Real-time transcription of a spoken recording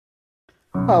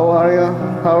How are you?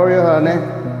 How are you, honey?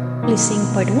 Listening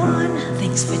part 1.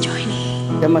 Thanks for joining.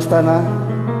 Kamusta na?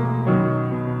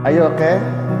 Are you okay?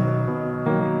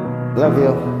 Love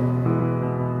you.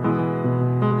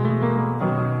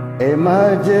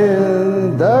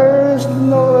 Imagine there's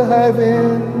no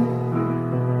heaven.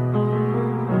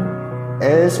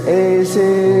 It's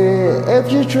easy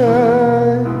if you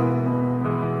try.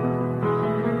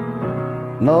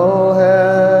 No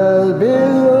hell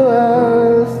below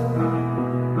us.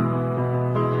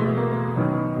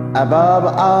 Above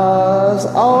us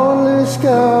only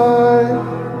sky.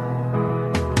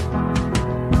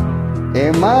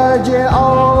 Imagine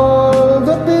all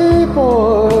the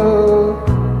people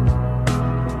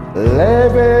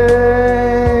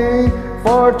living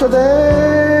for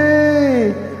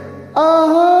today.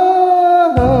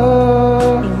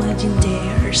 Imagine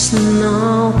there's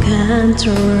no countries.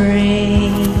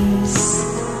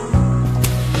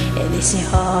 It is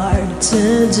hard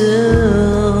to do.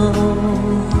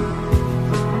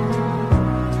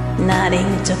 Nothing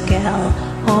to kill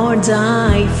or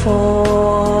die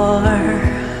for,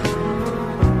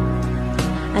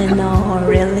 and no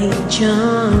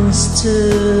religions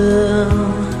too.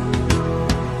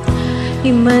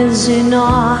 Imagine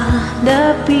all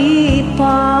the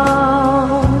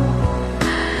people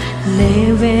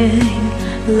living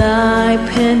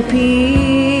life in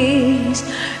peace.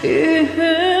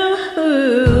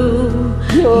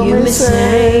 You may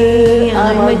say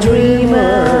I'm a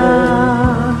dreamer,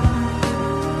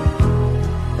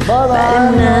 but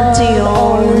I'm not the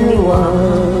only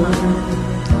one.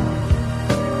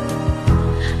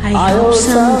 I hope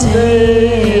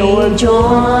someday you'll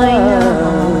join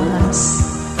us,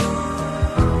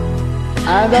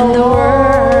 and the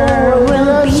world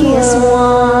will be as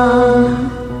one.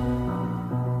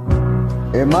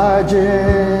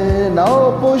 Imagine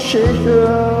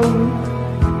opposition.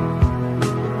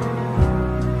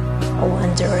 I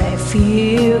wonder if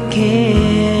you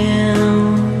can.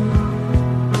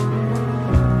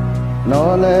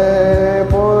 No need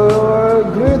for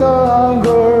greed or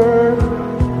hunger.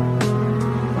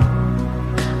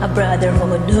 A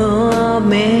brotherhood of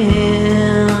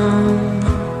men.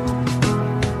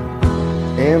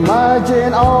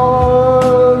 Imagine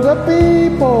all the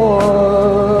people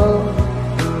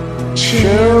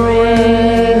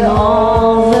sharing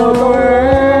all the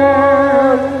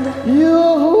world.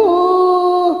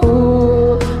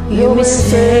 You may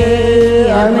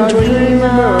say I'm a dreamer,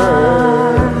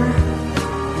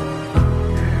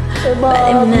 but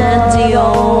I'm not the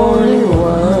only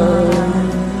one.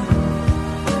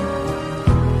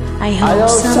 I hope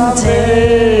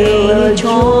someday you'll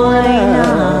join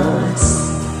us,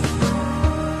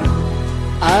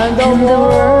 and the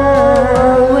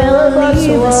world will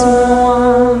be as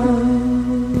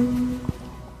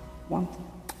one.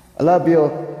 I love you.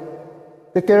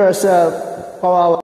 Take care of yourself. Kawawa.